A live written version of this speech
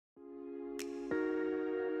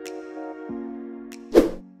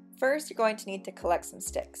First, you're going to need to collect some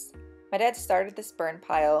sticks. My dad started this burn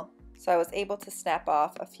pile, so I was able to snap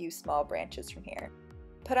off a few small branches from here.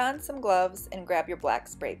 Put on some gloves and grab your black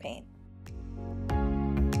spray paint.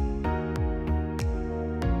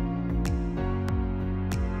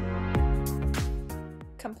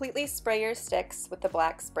 Completely spray your sticks with the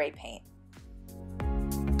black spray paint.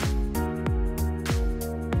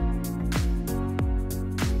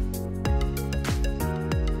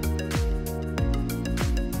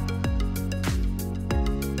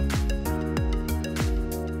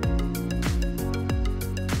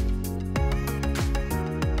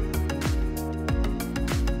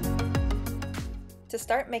 To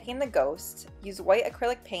start making the ghost, use white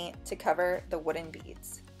acrylic paint to cover the wooden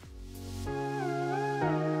beads.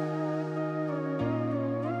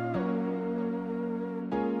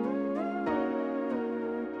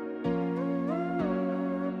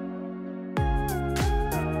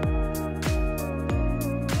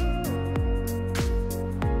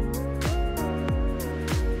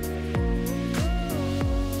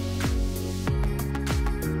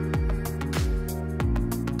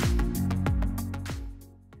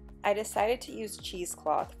 I decided to use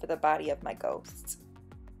cheesecloth for the body of my ghosts.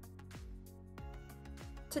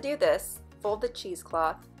 To do this, fold the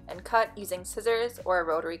cheesecloth and cut using scissors or a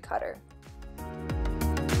rotary cutter.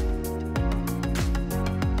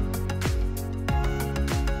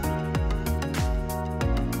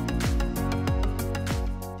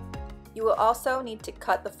 You will also need to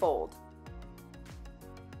cut the fold.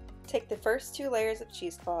 Take the first 2 layers of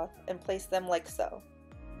cheesecloth and place them like so.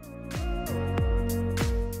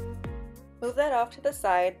 Move that off to the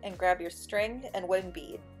side and grab your string and wooden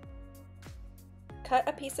bead. Cut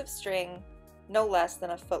a piece of string no less than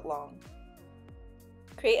a foot long.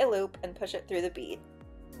 Create a loop and push it through the bead.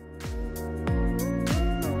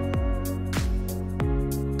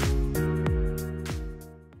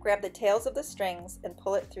 Grab the tails of the strings and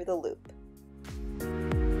pull it through the loop.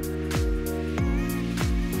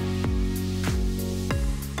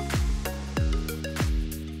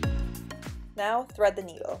 Now thread the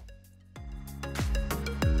needle.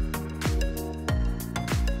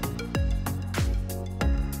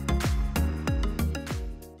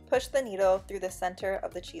 Push the needle through the center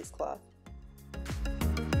of the cheesecloth.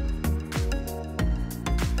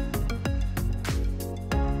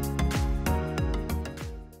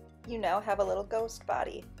 You now have a little ghost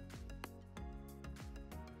body.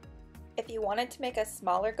 If you wanted to make a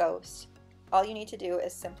smaller ghost, all you need to do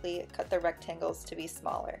is simply cut the rectangles to be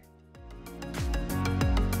smaller.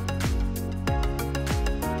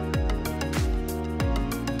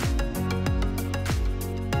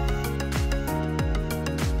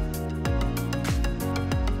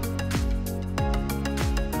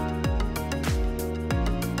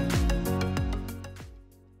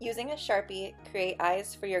 Using a Sharpie, create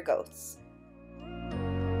eyes for your ghosts.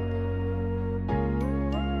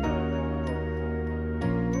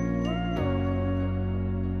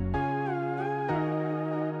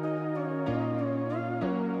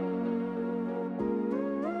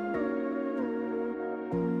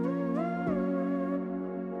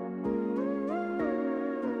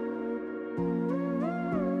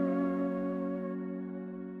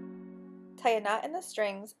 Tie a knot in the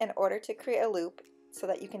strings in order to create a loop so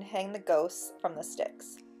that you can hang the ghosts from the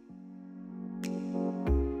sticks.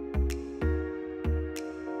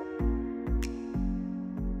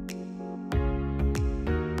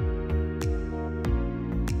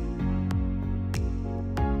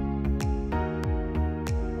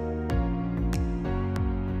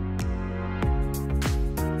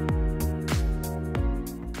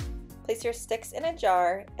 Place your sticks in a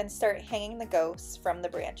jar and start hanging the ghosts from the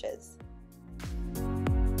branches.